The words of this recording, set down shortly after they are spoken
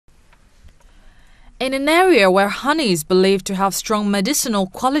In an area where honey is believed to have strong medicinal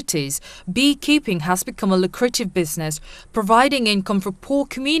qualities, beekeeping has become a lucrative business, providing income for poor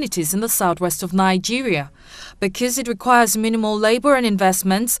communities in the southwest of Nigeria. Because it requires minimal labor and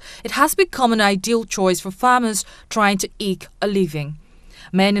investments, it has become an ideal choice for farmers trying to eke a living.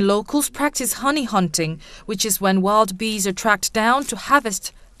 Many locals practice honey hunting, which is when wild bees are tracked down to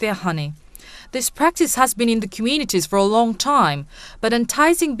harvest their honey. This practice has been in the communities for a long time, but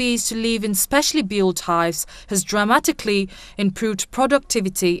enticing bees to live in specially built hives has dramatically improved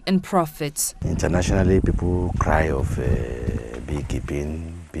productivity and profits. Internationally, people cry of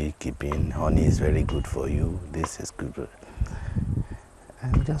beekeeping. Beekeeping, honey is very good for you. This is good.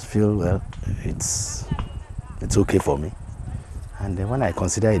 I just feel, well, it's okay for me. And when I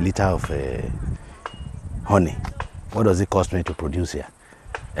consider a liter of honey, what does it cost me to produce here?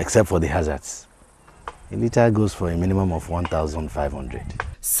 Except for the hazards. A liter goes for a minimum of 1,500.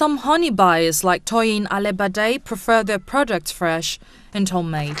 Some honey buyers like Toyin Alebade prefer their products fresh and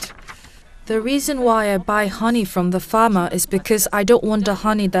homemade. The reason why I buy honey from the farmer is because I don't want the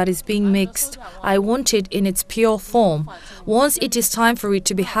honey that is being mixed. I want it in its pure form. Once it is time for it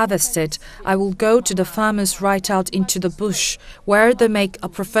to be harvested, I will go to the farmers right out into the bush, where they make a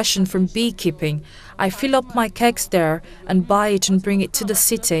profession from beekeeping. I fill up my kegs there and buy it and bring it to the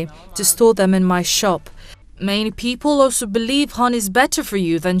city to store them in my shop. Many people also believe honey is better for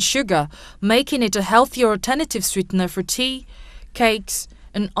you than sugar, making it a healthier alternative sweetener for tea, cakes,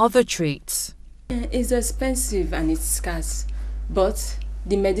 and other treats. It's expensive and it's scarce, but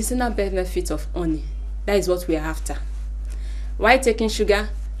the medicinal benefits of honey, that is what we are after. While taking sugar,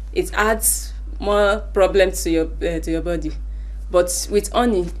 it adds more problems to your body, but with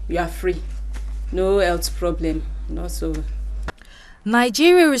honey, you are free. No health problem, no so.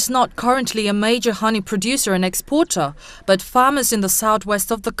 Nigeria is not currently a major honey producer and exporter, but farmers in the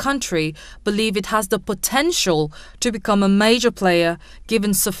southwest of the country believe it has the potential to become a major player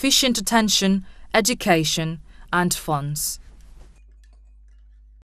given sufficient attention, education and funds.